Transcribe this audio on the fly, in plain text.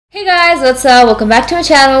Hey guys, what's up? Welcome back to my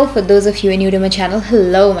channel. For those of you who are new to my channel,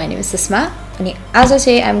 hello, my name is Susma. And as I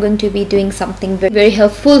say, I'm going to be doing something very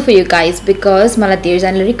helpful for you guys because मलाई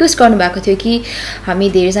धेरैजनाले request गर्नुभएको थियो कि हामी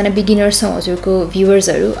धेरैजना beginners छौं हजुरको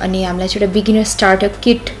भ्युअर्सहरु अनि हामीलाई चाहिँ एउटा बिगिनर स्टार्टर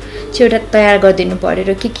किट चाहिँ एउटा तयार गरिदिनु पर्यो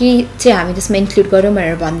र के चाहिँ हामी त्यसमा इन्क्लुड गरौँ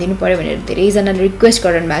भनेर भनिदिनु पर्यो भनेर धेरैजनाले रिक्वेस्ट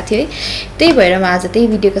गर्नु भएको थियो है। त्यही भएर म आज त्यही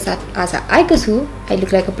भिडियोको साथ आज आएको छु। I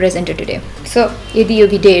look like a presenter today. So, यदि यो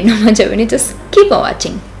भिडियो हेर्नु मन छ भने just keep on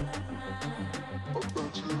watching.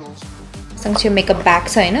 सँगै मेकअप ब्याग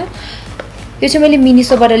छ हैन। यो चाहिँ मैले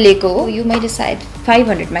मिनिसोबाट लिएको हो। यो मैले सायद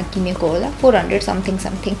 500 मा किनेको होला, 400 समथिङ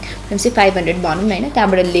भनेपछि 500 भनौं न हैन।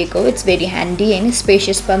 त्यहाँबाट लिएको हो। इट्स भेरी ह्यान्डी हैन,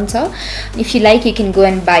 स्पेशियस पनि छ। If you like you can go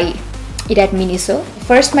and by it at Miniso.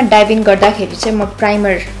 फर्स्टमा डाइभ इन गर्दाखेरि चाहिँ म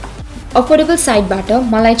प्राइमर अफोर्डेबल साइडबाट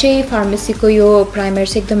मलाई चाहिँ फार्मेसी को यो प्राइमर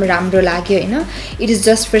चाहिँ एकदम राम्रो लाग्यो हैन। It is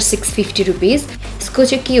just for 650 rupees. यसको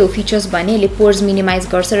चाहिँ के हो फिचर्स भने यसले पोर्स मिनिमाइज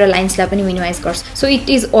गर्छ र लाइन्सलाई पनि मिनिमाइज गर्छ। So it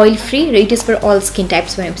is oil free र it is for all skin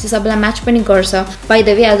types भनेपछि सबैलाई म्याच पनि गर्छ। बाइ द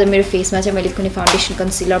वे आज मेरो फेसमा चाहिँ मैले कुनै फाउन्डेसन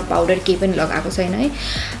कन्सिलर पाउडर केही पनि लगाएको छैन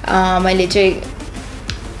है। मैले चाहिँ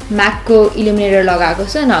MAC को इल्युमिनेटर लगाएको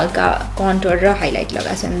छु अनि हल्का कन्टुर र हाइलाइट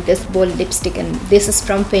लगाएको छु अनि this bold lipstick and this is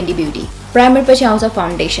from फेन्डी beauty. Primer पछि आउँछ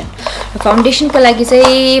फाउन्डेसन। फाउन्डेसनको लागि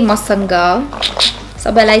चाहिँ मसँग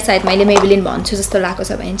सबैलाई सायद मैले Maybelline भन्छु जस्तो लागेको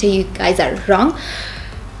छ भने चाहिँ यु गाइज आर रङ।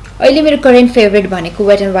 अहिले मेरो करेन्ट फेभरेट भनेको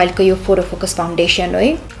वेट एन्ड वाइल्ड को यो फोटोफोकस फाउन्डेसन हो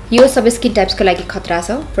है। यो सबै स्किन टाइप्सको लागि खतरा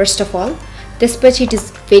छ फर्स्ट अफ अल। त्यसपछि इट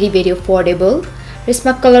इज भेरी अफोर्डेबल।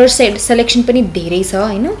 यसमा कलर सेलेक्सन पनि धेरै छ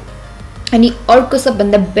हैन। अनि अर्को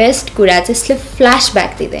सबभन्दा बेस्ट कुरा चाहिँ यसले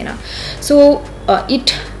फ्ल्याशब्याक दिँदैन। So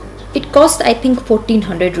it cost I think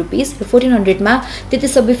 1400 rupees. 1400 मा त्यति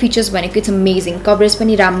सबै फिचर्स भनेको इट्स अमेजिङ। कभरेज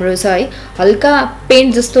पनि राम्रो छ है। हल्का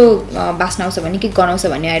पेन्ट जस्तो बास्न आउँछ भने कि गनाउँछ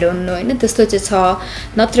भने आई डोन्ट नो हैन, त्यस्तो चाहिँ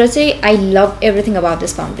छ। नत्र चाहिँ I love everything about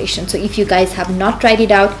this foundation. So if you guys have not tried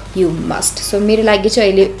it out you must. So मेरो लागि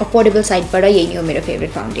चाहिँ अहिले अफोर्डेबल साइडबाट यही नै हो मेरो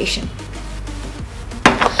फेभरेट फाउन्डेसन।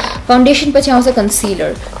 फाउन्डेसन पछि आउँछ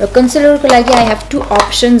कन्सिलर र कन्सिलरको लागि आई हेभ टु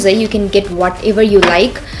अप्सन्स है। You can get what ever you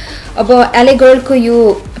like. अब एले गर्लको यो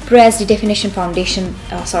प्रेस्ड डेफिनेसन फाउन्डेसन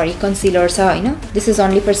कन्सिलर छ हैन। This is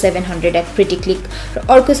only for 700 at pretty click. र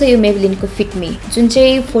अर्को छ यो Maybelline को फिट मी जुन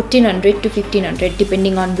चाहिँ 1400 to 1500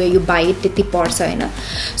 depending on way you by it त्यति पर्छ हैन।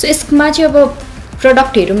 सो यसमा चाहिँ अब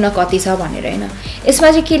प्रोडक्ट हेरौँ न कति छ भनेर हैन।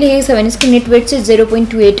 यसमा चाहिँ के लेखेको छ भने यसको नेट वेट चाहिँ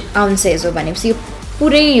 0.28 आउन्सेस हो भनेपछि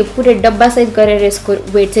यो पुरै डब्बा सहित गरेर यसको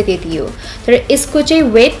वेट चाहिँ त्यति हो। तर यसको चाहिँ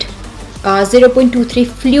वेट 0.23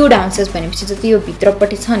 फ्लुइड आउन्सेस भनेपछि जति यो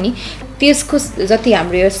भित्रपट्टि छ नि त्यसको जति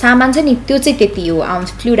हाम्रो यो सामान छ नि त्यो चाहिँ त्यति हो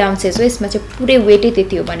आउन्स फ्लुइड आउन्सेस हो। यसमा चाहिँ पुरै वेटै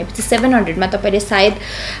त्यति हो भनेपछि 700 मा तपाईले सायद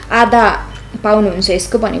आधा पाउनुहुन्छ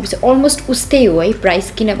यसको भनेपछि अलमोस्ट उस्तै हो है प्राइस।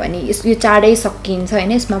 किनभने यो चाँडै सकिन्छ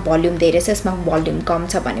हैन। यसमा भोल्युम धेरै छ, यसमा भोल्युम कम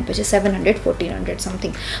छ भनेपछि 700 1400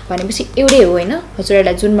 समथिङ भनेपछि एउटै हो हैन।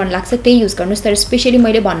 हजुरहरुलाई जुन मन लाग्छ त्यही युज गर्नुस्। तर स्पेशली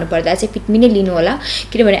मैले भन्नुपर्दा चाहिँ फिट मी नै लिनु होला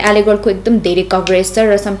किनभने एले गर्लको एकदम धेरै कभरेज छ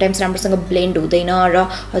र समटाइम्स राम्रोसँग ब्लेन्ड हुँदैन र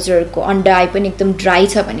हजुरहरुको अन्डर आई पनि एकदम ड्राई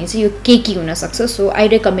छ भने चाहिँ यो केकी हुन सक्छ। So I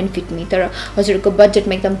recommend fit me. तर हजुरहरुको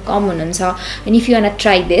बजेटमा एकदम कम हुनुहुन्छ and if you want to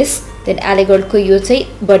try this then एले गर्ल को यो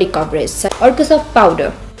चाहिँ बडी कभरेज छ। अर्को छ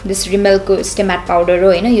पाउडर। दिस रिमेल को स्टेम्याट पाउडर हो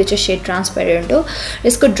हैन। यो चाहिँ शेड ट्रान्सपेरेन्ट हो।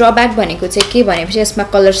 यसको ड्रब्याक भनेको चाहिँ के भनेपछि यसमा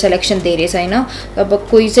कलर सेलेक्सन धेरै छैन। अब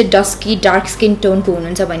कोही चाहिँ डस्की डार्क स्किन टोनको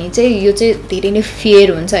हुनुहुन्छ भने चाहिँ यो चाहिँ धेरै नै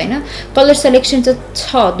फेयर हुन्छ हैन। कलर सेलेक्सन चाहिँ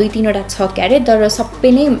छ 2-3 वटा छ क्यारे तर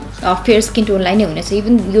सबै नै फेयर स्किन टोनलाई नै हुनेछ।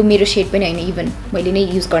 इभन यो मेरो शेड पनि हैन, इभन मैले नै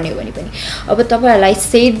युज गर्ने हो भने पनि। अब तपाईहरुलाई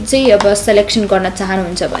शेड चाहिँ अब सेलेक्सन गर्न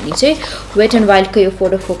चाहनुहुन्छ भने चाहिँ वेट एन्ड वाइल्ड को यो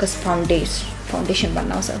फोटो फोकस फाउन्डेसन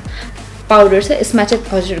भन्न आउँछ पाउडर छ। यसमा चाहिँ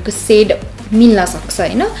हजुरहरुको शेड मिल्न सक्छ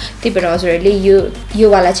हैन। त्यही भएर हजुरहरुले यो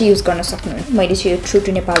वाला चाहिँ युज गर्न सक्नुहुन्छ। मैले चाहिँ यो ट्रु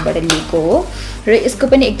टु नेपालबाट लिएको हो र यसको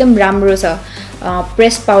पनि एकदम राम्रो छ।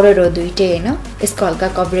 प्रेस पाउडर हो दुईटै हैन। यसको हल्का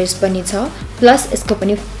कभरेज पनि छ प्लस यसको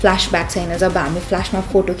पनि फ्ल्याशब्याक छैन। जब हामी फ्ल्याशमा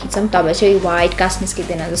फोटो खिच्छौं तब चाहिँ व्हाइट कास्ट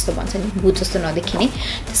निस्किदैन जस्तो भन्छ नि, भूत जस्तो नदेखिने।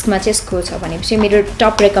 त्यसमा चाहिँ यसको छ भनेपछि मेरो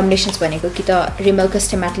टप रेकमेन्डेसन्स भनेको कि त रिमेल को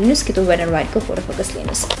स्टेम्याट लिनुस् कि त वेट एन्ड वाइल्ड को फोटो फोकस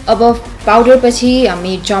लिनुस्। अब पाउडर पछि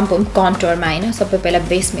हामी जम्प हम कन्टुरमा हैन। सबै पहिला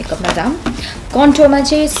बेस मेकअपमा जाम। कन्टुरमा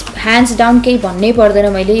चाहिँ ह्यान्ड्स डाउन केही भन्नै पर्दैन।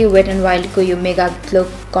 मैले यो वेट एन्ड वाइल्ड को यो मेगाग्लो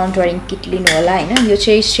कन्टुरिङ किट लिनु होला हैन। यो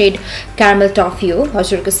चाहिँ शेड क्यारामल टफी हो।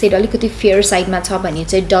 हजुरको शेड अलिकति फेयर साइडमा छ भने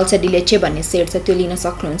चाहिँ डल्चा डिलेचे भन्ने शेड छ त्यो लिन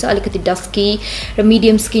सक्नुहुन्छ। अलिकति डस्की र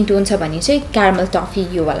मिडियम स्किन टोन छ भने चाहिँ क्यारामल टफी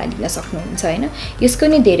यो वाला लिन सक्नुहुन्छ हैन। यसको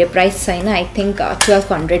नि धेरै प्राइस छैन। आई थिंक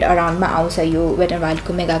 1200 अराउन्डमा आउँछ यो वेट एन्ड वाइल्ड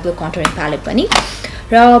को मेगाग्लो कन्टुरिङ प्यालेट पनि।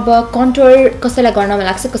 र अब कन्टुर कसैलाई गर्न मन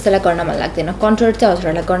लाग्छ कसैलाई गर्न मन लाग्दैन कन्टुर चाहिँ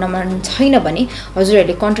हजुरहरूलाई गर्न मन छैन भने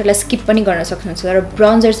हजुरहरूले कन्टुरलाई स्किप पनि गर्न सक्नुहुन्छ र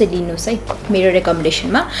ब्रोन्जर चाहिँ लिनुहोस् है मेरो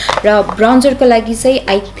रेकमेन्डेसनमा र ब्रोन्जरको लागि चाहिँ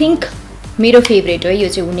आई थिंक मेरो फेभरेट हो यो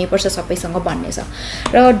चाहिँ हुनैपर्छ सबैसँग भन्ने छ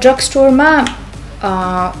र ड्रग स्टोरमा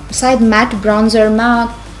सायद म्याट ब्रोन्जरमा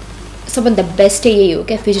सबभन्दा बेस्ट यही हो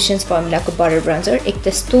क्या फिजिशियन्स फर्मुलाको बटर ब्रोन्जर एक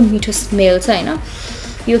त्यस्तो मिठो स्मेल छ हैन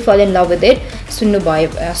यु फल इन लभ विथ इट सुन्नु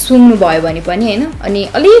भयो भने पनि हैन अनि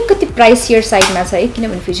अलिकति प्राइसियर साइडमा छ है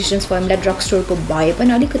किनभने फिजिशियन्स फर्मुला ड्रग स्टोरको भए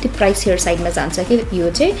पनि अलिकति प्राइसियर साइडमा जान्छ कि यो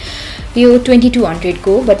चाहिँ यो 2200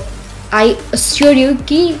 को बट आई अस्योर यु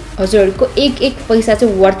कि हजुरहरूको एक पैसा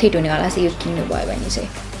चाहिँ वर्थ इट हुनेवाला छ यो किन्नु भयो भने चाहिँ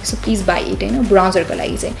सो प्लिज बाई इट हैन ब्रोन्जरको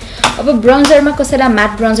लागि चाहिँ अब ब्रोन्जरमा कसैलाई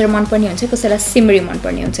म्याट ब्रोन्जर मनपर्ने हुन्छ कसैलाई सिमरी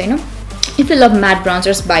मनपर्ने हुन्छ हैन if you love mat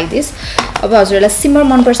ब्रोन्जर्स by this अब हजुरलाई सिमर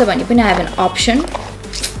मनपर्छ भने पनि I have an option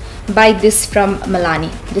buy this from Milani.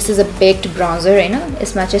 This is a baked bronzer हैन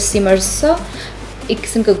यसमा चाहिँ सिमर्स छ एक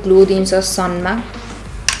किसिमको ग्लो दिन्छ सनमा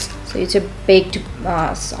सो यो चाहिँ बेक्ड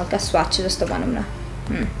हल्का स्वाच जस्तो भनौं न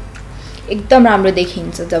एकदम राम्रो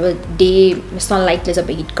देखिन्छ जब डे सनलाइटले जब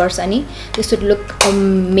हिट गर्छ नि त्यस्तो लुक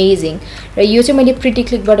अमेजिङ र यो चाहिँ मैले प्रिटी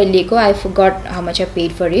क्लिकबाट लिएको I फरगट how much I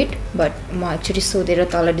paid for it but म एक्चुअली सोधेर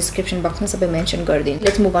तल डिस्क्रिप्सन बक्समा सबै मेन्सन गरिदिन्छु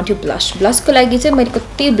लेट्स मुभ अन टु ब्लसको लागि चाहिँ मैले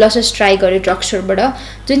कति ब्लसेस ट्राई गरेँ ड्रग स्टोरबाट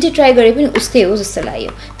जुन चाहिँ ट्राई गरे पनि उस्तै हो जस्तो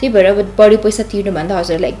लाग्यो त्यही भएर अब बढी पैसा तिर्नुभन्दा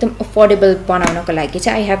हजुरलाई एकदम अफोर्डेबल बनाउनको लागि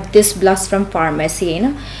चाहिँ I have this bless from pharmacy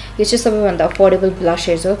हैन यो चाहिँ सबैभन्दा अफोर्डेबल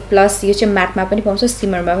ब्लसेस हो प्लस यो चाहिँ म्याटमा पनि पाउँछ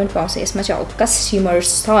सिमरमा पनि पाउँछ यसमा चाहिँ हल्का सिमर्स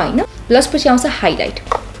छ हैन प्लस पछि आउँछ हाइलाइट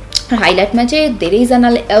हाइलाइटमा चाहिँ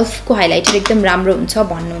धेरैजनाले एल्फको हाइलाइटर एकदम राम्रो हुन्छ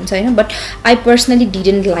भन्नुहुन्छ हैन but I personally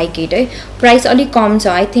didn't like it है प्राइस अलिक कम छ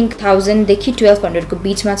आई थिंक 1000 देखि 1200 को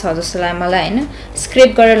बीचमा छ जस्तो लाग्यो मलाई हैन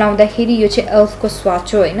स्क्रैप गरेर लाउँदाखेरि यो चाहिँ एल्फको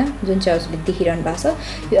स्वाच हो हैन जुन चाहिँ हजुरले देखिरहनु भएको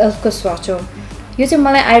छ यो एल्फको स्वाच हो यो चाहिँ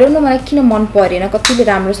मलाई आई डोन्ट नो मलाई किन मन परेन कतिले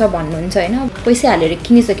राम्रो छ भन्नुहुन्छ हैन पैसा हालेर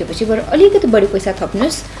किनिसकेपछि बरु अलिकति बढी पैसा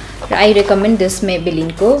थप्नुस् र आई रेकमेन्ड दिस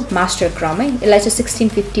Maybelline को मास्टर क्रम है यसलाई चाहिँ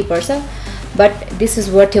 1650 पर्छ but this is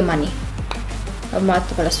worth your money अब म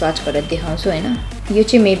तपाईलाई स्वाच गरेर देखाउँछु हैन यो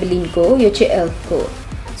चाहिँ Maybelline को यो चाहिँ एल्फ को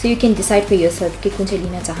so you can decide for yourself के कुन चाहिँ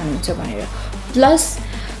लिन चाहनुहुन्छ भनेर प्लस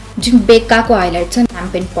जुन बेकाको हाइलाइट छ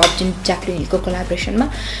ह्याम्पेन पप जुन ज्याक्लिन हिलको कोलाबोरेसनमा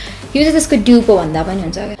यो चाहिँ त्यसको ड्युपो भन्दा पनि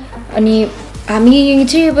हुन्छ अनि हामी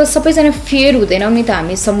चाहिँ अब सबैजना फेयर हुँदैनौँ नि त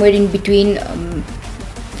हामी somewhere in between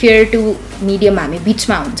fair to medium हामी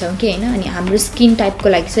बिचमा हुन्छौँ कि हैन अनि हाम्रो स्किन टाइपको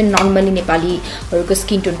लागि चाहिँ नर्मली नेपालीहरूको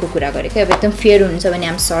स्किन टोनको कुरा गरेको अब एकदम फेयर हुन्छ भने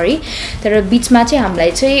आइम सरी तर बिचमा चाहिँ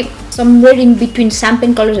हामीलाई चाहिँ समवेयर इन बिट्विन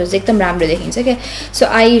स्याम्पेन कलर्सहरू चाहिँ एकदम राम्रो देखिन्छ क्या so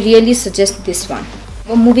I really suggest this one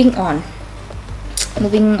अब मुभिङ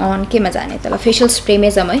अन केमा जाने तल फेसियल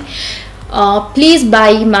स्प्रेमै जाउँ है प्लिज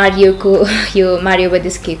बाई मारियोको यो मारियो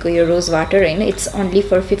बदिस्केको यो रोज वाटर हैन it's only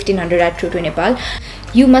for 1500 at true to Nepal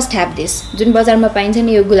you must have this जुन बजारमा पाइन्छ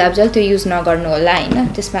नि यो गुलाब जल त्यो युज नगर्नु होला हैन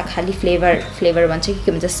त्यसमा खाली फ्लेभर भन्छ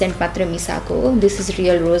के भन्छ सेन्ट मात्र मिसाएको हो this is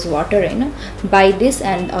real rose water हैन बाई दिस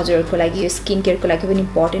एन्ड हजुरहरूको लागि यो स्किन केयरको लागि पनि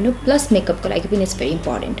इम्पोर्टेन्ट हो प्लस मेकअपको लागि पनि इट्स भेरी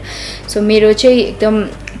इम्पोर्टेन्ट सो मेरो चाहिँ एकदम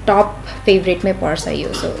टप फेभरेटमै पर्छ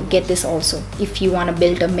यो so get this also if you one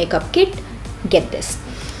build a makeup kit get this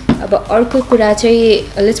अब अर्को कुरा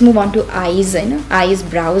चाहिँ लेट्स मुभ अन टु आइज हैन आइज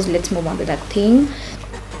browse let's move on to that thing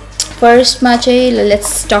फर्स्टमा चाहिँ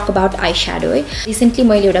let's talk about I shadow है रिसेन्टली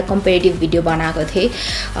मैले एउटा कम्पेरेटिभ भिडियो बनाएको थिएँ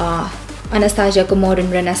अनास्ताजियाको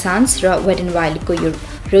मोडर्न रेनेसान्स र वेट एन्ड वाइल्डको यो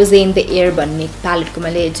रोजे इन द एयर भन्ने प्यालेटको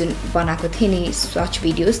मैले जुन बनाएको थिएँ नि सर्च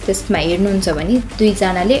भिडियोज त्यसमा हेर्नुहुन्छ भने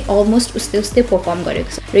दुईजनाले अलमोस्ट उस्तै पर्फर्म गरेको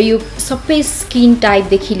छ र यो सबै स्किन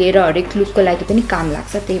टाइपदेखि लिएर हरेक लुकको लागि पनि काम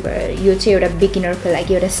लाग्छ त्यही भएर यो चाहिँ एउटा बिगिनरको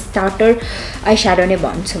लागि एउटा स्टार्टर आई स्याडो नै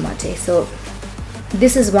भन्छु म चाहिँ so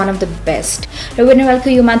this is one of the best र वेट एन्ड वाइल्डको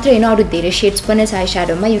यो मात्रै होइन अरू धेरै सेड्स पनि छ I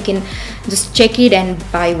स्याडोमा you can just check it and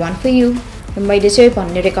by one for you मैले चाहिँ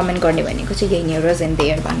भन्ने रेकमेन्ड गर्ने भनेको चाहिँ यही नै रोज इन द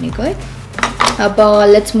एयर भन्नेको है अब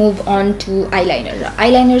let's move on to eyeliner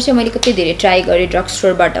eyeliner चाहिँ मैले कति धेरै ट्राई गरेँ ड्रग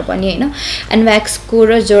स्टोरबाट पनि हैन एनव्याक्सको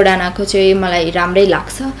र जोर्डानाको चाहिँ मलाई राम्रै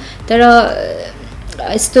लाग्छ तर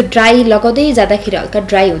यस्तो ड्राई लगाउँदै जाँदाखेरि हल्का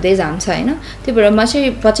ड्राई हुँदै जान्छ हैन त्यही भएर म चाहिँ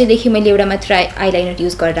बच्चैदेखि मैले एउटा मात्र आईलाइनर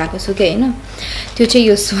युज गरिरहेको छु कि हैन त्यो चाहिँ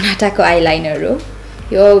यो सोनाटाको आईलाइनर हो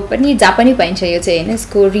यो पनि जहाँ पनि पाइन्छ यो चाहिँ हैन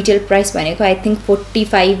यसको रिटेल प्राइस भनेको आई थिंक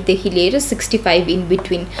 45 देखि लिएर 65 इन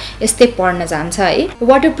बिट्विन यस्तै पर्न जान्छ है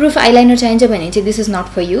वाटरप्रुफ आईलाइनर चाहिन्छ भने चाहिँ this is not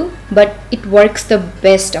for you but it works the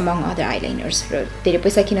best among other eyeliners र धेरै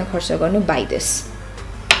पैसा किन खर्च गर्नु बाई दिस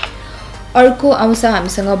अर्को आउँछ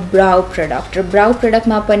हामीसँग ब्राउ प्रडक्ट र ब्राउ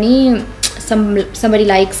प्रडक्टमा पनि somebody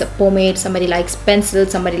likes pomade, somebody likes pencil,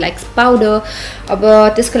 somebody likes powder. अब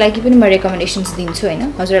त्यसको लागि पनि म recommendations दिन्छु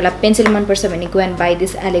हैन हजुरहरुलाई पेन्सिल मन पर्छ भने go and buy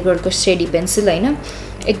this Eyeshadow को shady pencil हैन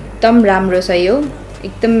एकदम राम्रो छ यो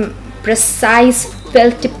एकदम precise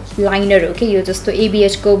felt tip liner हो के यो जस्तो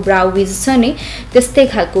ABH को brow wiz छ नि त्यस्तै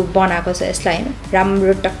खालको बनाएको छ यसलाई हैन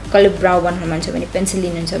राम्रो टक्कले brow बनाउन मन छ भने पेन्सिल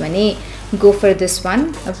लिनुहुन्छ भने go for this one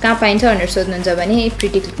अब कहाँ पाइन्छ भनेर सोध्नुहुन्छ भने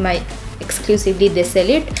Pretty Click मा exclusively they sell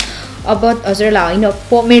it अब हजुरलाई हैन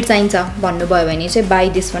pomade चाहिन्छ भन्नुभयो भने चाहिँ buy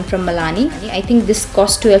this one from Milani I think this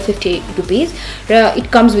cost 1250 rupees र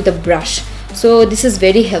it comes with a brush so this is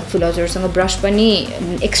very helpful हजुरसँग brush पनि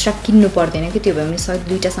एक्स्ट्रा किन्नु पर्दैन के त्यो भने सबै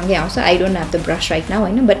दुईटा सँगै आउँछ I don't have the brush right now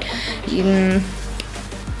हैन but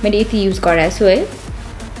मैले यति युज गरेको छु है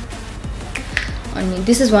अनि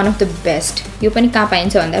this is one of the best यो पनि कहाँ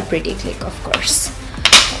पाइन्छ भन्दा Pretty Click of course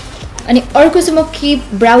अनि अर्को चाहिँ म के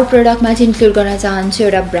ब्राउ प्रोडक्टमा चाहिँ इन्क्लुड गर्न चाहन्छु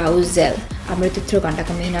एउटा ब्राउ जेल हाम्रो त्यत्रो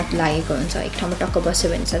घण्टाको मेहनत लागेको हुन्छ एक ठाउँमा टक्क बस्यो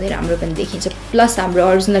भने सधैँ राम्रो पनि देखिन्छ प्लस हाम्रो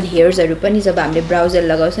ओरिजिनल हेयर्सहरु पनि जब हामीले ब्राउ जेल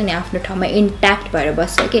लगाउँछ नि आफ्नो ठाउँमा इन्ट्याक्ट भएर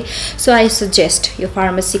बस्छ के सो आई सजेस्ट यो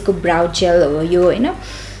फार्मेसी को ब्राउ जेल हो यो हैन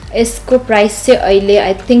यसको प्राइस चाहिँ अहिले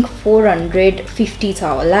आई थिंक 450 छ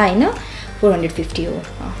होला हैन 450 हो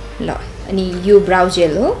ल अनि यो ब्राउ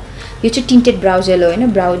जेल हो यो चाहिँ टिन्टेड ब्राउ जेल हो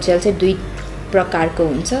हैन ब्राउ जेल चाहिँ दुई प्रकारको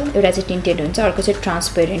हुन्छ एउटा चाहिँ टिन्टेड हुन्छ अर्को चाहिँ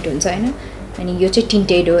ट्रान्सपेरेन्ट हुन्छ हैन अनि यो चाहिँ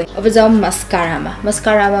टिन्टेड हो अब जाउँ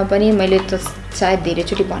मस्कारामा पनि मैले त सायद धेरै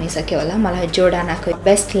चोटी भनिसके होला मलाई जोर्डानाको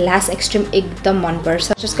बेस्ट ल्याश एक्सट्रिम एकदम मन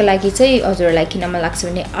पर्छ जसको लागि चाहिँ हजुरलाई किन मन लाग्छ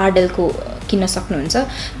भने आर्डलको किन्न सक्नुहुन्छ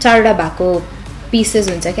चारवटा भएको पीसेस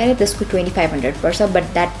हुन्छ के त्यसको 2500 पर्छ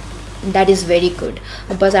but that is very good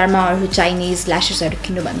बजारमा अरु चाइनीज ल्याशेसहरु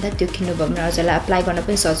किन्नु भन्दा त्यो किन्नु भयो भने हजुरलाई अप्लाई गर्न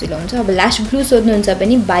पनि सजिलो हुन्छ अब ल्याश ग्लू सोध्नुहुन्छ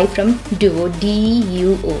पनि बाइ फ्रम डुओ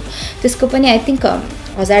DUO त्यसको पनि आई थिंक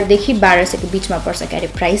 1000 देखि 1200 को बीचमा पर्छ के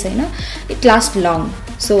प्राइस हैन इट लास्ट लङ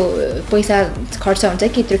सो पैसा खर्च हुन्छ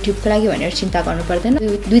कि त्यो ट्युबको लागि भनेर चिन्ता गर्नु पर्दैन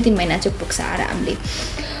 2-3 महिना चाहिँ पुग्छ आरामले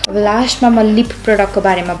अब लास्टमा म लिप प्रोडक्टको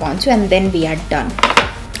बारेमा भन्छु and then we are done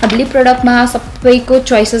अब लिप प्रोडक्टमा सबैको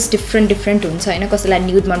चोइसेस डिफरेंट हुन्छ हैन कसैलाई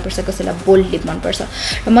न्यूड मन पर्छ कसैलाई बोल्ड लिप मन पर्छ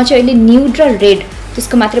र म चाहिँ अहिले न्यूड र रेड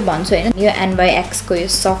त्यसको मात्र भन्छु हैन यो NYX को यो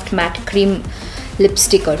सफ्ट म्याट क्रीम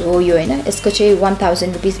लिपस्टिकहरु हो यो हैन यसको चाहिँ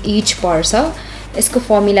 1000 रुपैयाँ ईच पर्छ यसको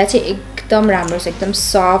फर्मुला चाहिँ एकदम राम्रो छ एकदम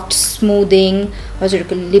सफ्ट स्मूथिङ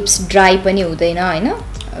हजुरको लिप्स ड्राई पनि हुँदैन हैन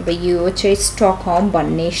अब यो चाहिँ स्टकहोम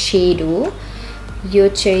भन्ने शेड हो यो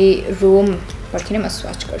चाहिँ रोम पर्खिन म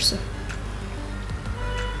स्वाच गर्छु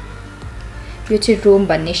यो चाहिँ रोम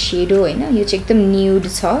भन्ने शेड हो हैन यो चाहिँ एकदम न्यूड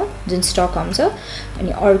छ जुन स्टकहोम छ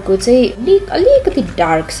अनि अर्को चाहिँ अलिकति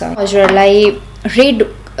डार्क छ हजुरलाई रेड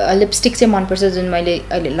लिपस्टिक चाहिँ मन पर्छ जुन मैले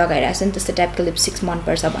अहिले लगाइरहेको छु नि त्यस्तो टाइपको लिपस्टिक्स मन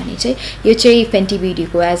पर्छ भने चाहिँ यो चाहिँ Fenty Beauty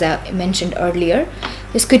को एज आई मेन्शन्ड अर्लियर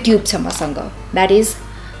यसको ट्युब छ मसँग दैट इज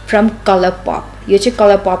फ्रम Colourpop यो चाहिँ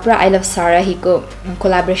Colourpop र I Love Sarahi को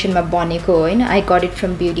कोलैबोरेसनमा बनेको हो हैन I got it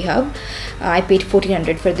from beauty hub I paid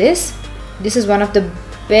 1400 for this is one of the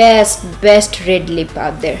best red lip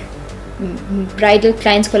out there bridal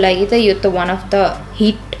clients को लागि त यो त one of the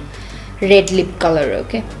hit red lip color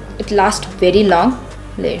okay it lasts very long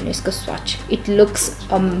यसको swatch it looks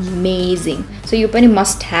amazing so यो पनि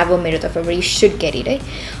must have हो मेरो तर्फबाट you should get it है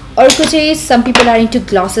अर्को चाहिँ some people are into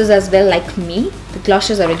glosses as well like me the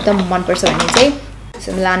glosses हरु एकदम मन पर्छ भने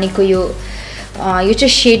चाहिँ Milani को यो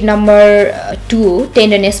चाहिँ shade number 2 हो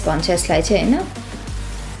Tenderness भन्छ यसलाई चाहिँ हैन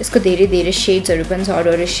यसको धेरै शेड्सहरु पनि छ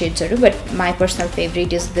अरु शेड्सहरु but my personal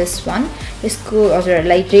favourite is this one यसको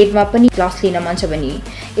हजुरलाई रेडमा पनि ग्लस लिन मन छ भने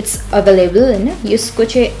इट्स अवेलेबल हैन यसको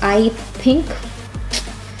चाहिँ आई थिंक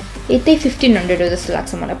यतै 1500 हो जस्तो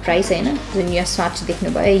लाग्छ मलाई प्राइस हैन जुन यो स्वाच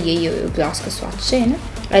देख्नु भयो यही हो ग्लासको स्वाच चाहिँ हैन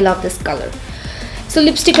I love this colour so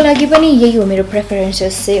लिपस्टिकको लागि पनि यही हो मेरो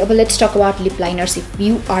प्रेफरेन्सेस चाहिँ अब let's talk about lip liners if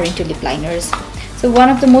you are into lip liners So one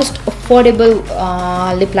of the most affordable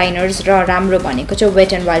lip liners र राम्रो भनेको चाहिँ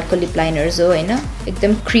Wetnwild को lip liners हो हैन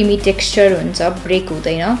एकदम creamy texture हुन्छ ब्रेक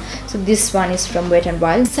हुँदैन so this one is from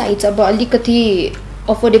Wetnwild size अब अलिकति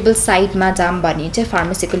affordable side मा जाम भने चाहिँ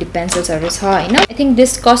Farmasi को lip pencils हरु छ हैन I think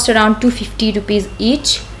this cost around 250 rupees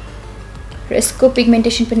each र यसको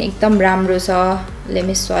pigmentation पनि एकदम राम्रो छ let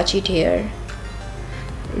me swatch it here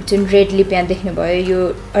जुन रेड लिप यहाँ देख्नु भयो यो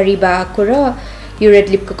Arriba को र यो रेड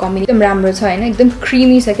लिप को कम्बिनेसन एकदम राम्रो छ हैन एकदम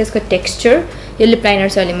क्रीमी छ के यसको टेक्सचर यो लिप लाइनर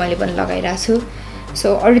चाहिँ अहिले मैले पनि लगाइरा छु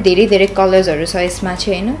सो अरु धेरै कलर्सहरु छ यसमा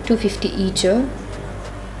चाहिँ हैन 250 इच हो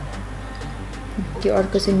त्यो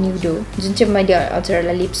अर्को चाहिँ न्यूड हो जुन चाहिँ मैले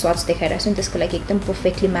हजुरहरुलाई लिप स्वच देखाइरहेको छु नि त्यसको लागि एकदम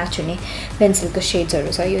परफेक्टली म्याच हुने पेन्सिलको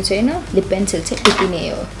शेड्सहरु छ यो चाहिँ हैन लिप पेन्सिल चाहिँ यति नै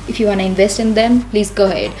हो if you want invest in them please go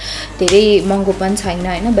head धेरै महँगो पनि छैन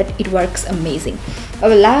हैन बट इट वर्क्स अमेजिङ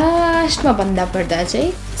अब लास्टमा भन्दा पर्दा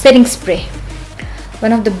चाहिँ setting spray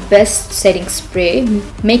one of the best setting spray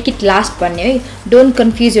make it last भन्ने है don't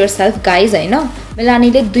confuse yourself guys हैन Milani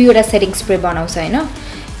ले दुईवटा setting spray बनाउँछ हैन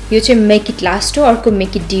यो चाहिँ make it last हो अर्को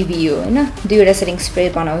make it DV हो हैन दुईवटा setting spray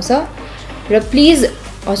बनाउँछ र प्लिज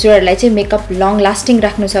हजुरहरुलाई चाहिँ मेकअप लङ लास्टिङ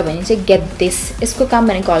राख्नु छ भने चाहिँ get this यसको काम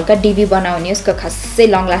भनेको हल्का DV बनाउने यसको खासै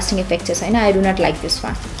लङ लास्टिङ इफेक्ट चाहिँ छैन I do not like this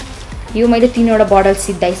one यो मैले तीनवटा बोतल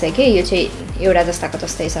सिद्धाइसके यो चाहिँ एउटा जस्ताको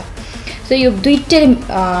जस्तै छ सो यो दुईटै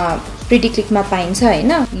प्रिटी क्लिकमा पाइन्छ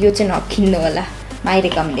हैन यो चाहिँ नकिन्नु होला my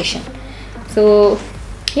recommendation so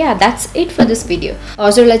yeah that's it for this video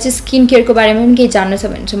हजुरलाई चाहिँ स्किन केयरको बारेमा पनि केही जान्नु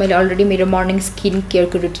छ भने चाहिँ मैले अलरेडी मेरो मर्निङ स्किन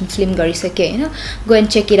केयरको रुटिन फिल्म गरिसकेँ हैन go and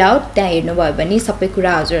check it out त्यहाँ हेर्नुभयो भने सबै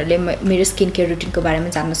कुरा हजुरहरूले मेरो स्किन केयर रुटिनको बारेमा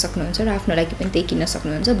जान्न सक्नुहुन्छ र आफ्नो लागि पनि त्यही किन्न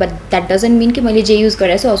सक्नुहुन्छ बट द्याट डजन्ट मिन कि मैले जे युज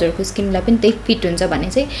गरेको छु हजुरको स्किनलाई पनि त्यही फिट हुन्छ भन्ने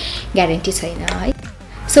चाहिँ ग्यारेन्टी छैन है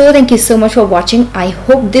So thank you so much for watching. I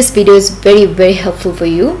hope this video is very helpful for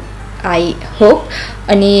you. I hope.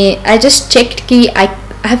 And I just checked कि I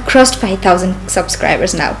have crossed 5,000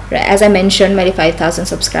 subscribers now. As I mentioned, मैले 5,000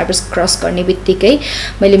 subscribers cross गर्ने बित्तिकै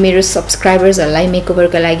मैले मेरो subscribersहरुलाई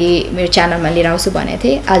मेकओभरको लागि मेरो च्यानलमा लिएर आउँछु भनेको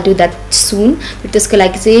थिएँ. I'll do that soon. But त्यसको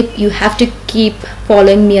लागि चाहिँ you have to keep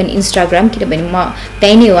following me on Instagram किनभने म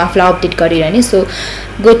त्यही नै हो आफुलाई अपडेट गरिरहने. So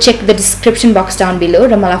go check the description box down below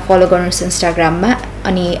र मलाई फलो गर्नुहोस् Instagramमा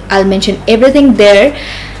अनि I'll mention everything there.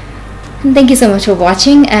 Thank you so much for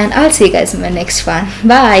watching and I'll see you guys in my next one.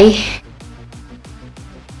 Bye.